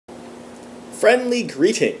Friendly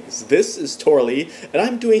greetings, this is Torley, and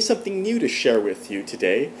I'm doing something new to share with you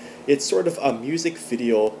today. It's sort of a music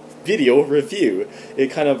video review.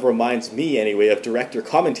 It kind of reminds me, anyway, of director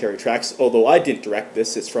commentary tracks, although I didn't direct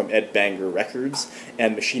this. It's from Ed Banger Records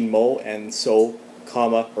and Machine Mo and so,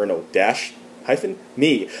 dash hyphen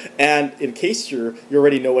me. And in case you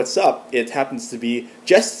already know what's up, it happens to be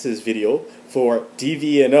Jess's video for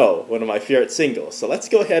DVNO, one of my favorite singles. So let's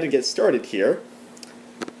go ahead and get started here.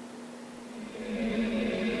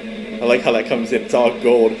 I like how that comes in, it's all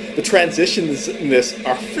gold. The transitions in this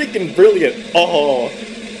are freaking brilliant. Oh,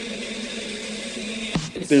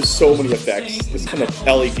 there's so many effects. This kind of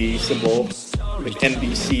LED symbol, like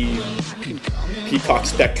NBC, Peacock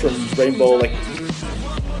Spectrum, Rainbow, like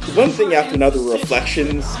one thing after another,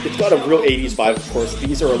 reflections. It's got a real 80s vibe, of course.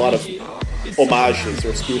 These are a lot of homages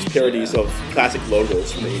or spoof parodies of classic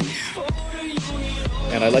logos from the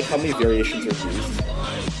 80s. And I like how many variations are used.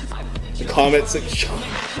 The comments,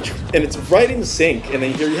 and it's right in sync, and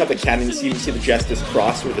then here you have the cannon scene, you see the Justice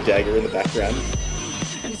cross with the dagger in the background.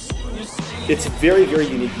 It's a very, very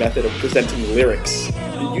unique method of presenting lyrics,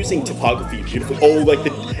 using typography beautifully. Oh, like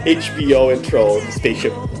the HBO intro, the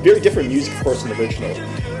spaceship. Very different music, of course, from the original.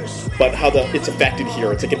 But how it's affected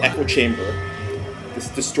here, it's like an echo chamber, this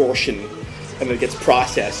distortion, and then it gets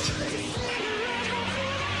processed.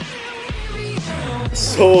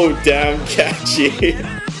 So damn catchy.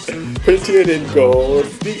 Printed in gold,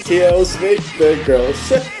 details make the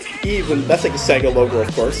girls even. That's like a Sega logo,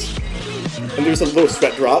 of course. And there's a little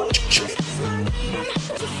sweat drop.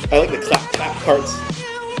 I like the clap clap parts.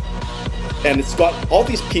 And it's got all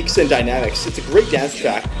these peaks and dynamics. It's a great dance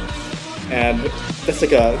track. And that's like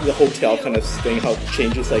the hotel kind of thing, how it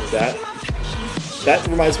changes like that. That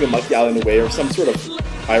reminds me of Monkey Island Away or some sort of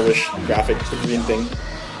Irish graphic green thing.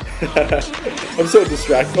 I'm so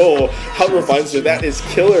distracted. Oh, how it reminds me, that is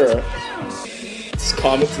killer. It's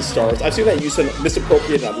comets and stars. I've seen that used and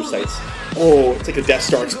misappropriated on other sites. Oh, it's like a Death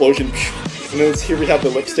Star explosion. And then here we have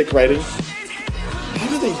the lipstick writing. How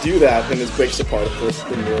do they do that? And this breaks apart, of course,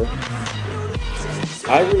 the mirror.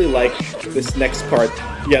 I really like this next part.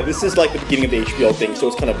 Yeah, this is like the beginning of the HBO thing, so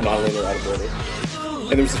it's kind of non-linear, out of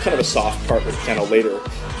order. And there's kind of a soft part with the piano later.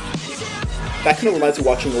 That kind of reminds me of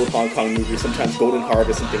watching old Hong Kong movies, sometimes Golden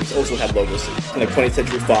Harvest and things also had logos, like 20th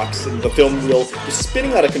Century Fox, and the film reel just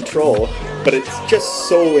spinning out of control, but it's just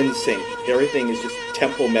so in sync. Everything is just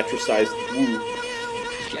tempo metricized. Woo.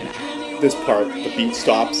 This part, the beat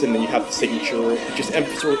stops, and then you have the signature, just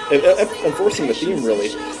enforcing the theme,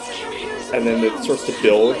 really. And then it starts to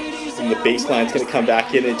build, and the bass line's going to come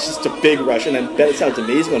back in, and it's just a big rush, and I bet it sounds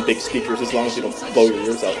amazing on big speakers as long as you don't blow your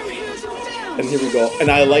ears out. And here we go.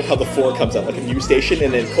 And I like how the 4 comes out, like a new station,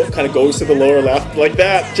 and then it kind of goes to the lower left, like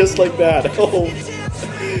that, just like that.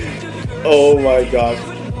 Oh my gosh.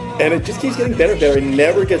 And it just keeps getting better and better. It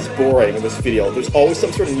never gets boring in this video. There's always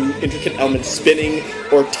some sort of new intricate element spinning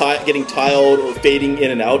or getting tiled or fading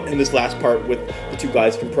in and out. And this last part with the two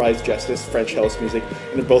guys comprise Justice, French house music,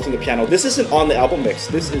 and they're both on the piano. This isn't on the album mix.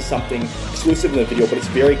 This is something exclusive in the video, but it's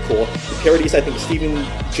very cool. The parodies, I think, Stephen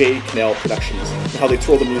J. Cannell Productions, and how they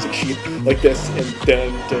twirl the music sheet like this, and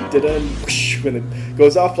dun, whoosh, when it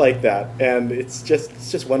goes off like that. And it's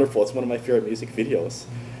just wonderful. It's one of my favorite music videos.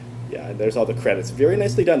 Yeah, and there's all the credits. Very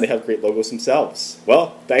nicely done. They have great logos themselves.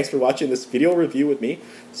 Well, thanks for watching this video review with me.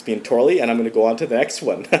 It's been Torley, and I'm going to go on to the next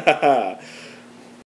one.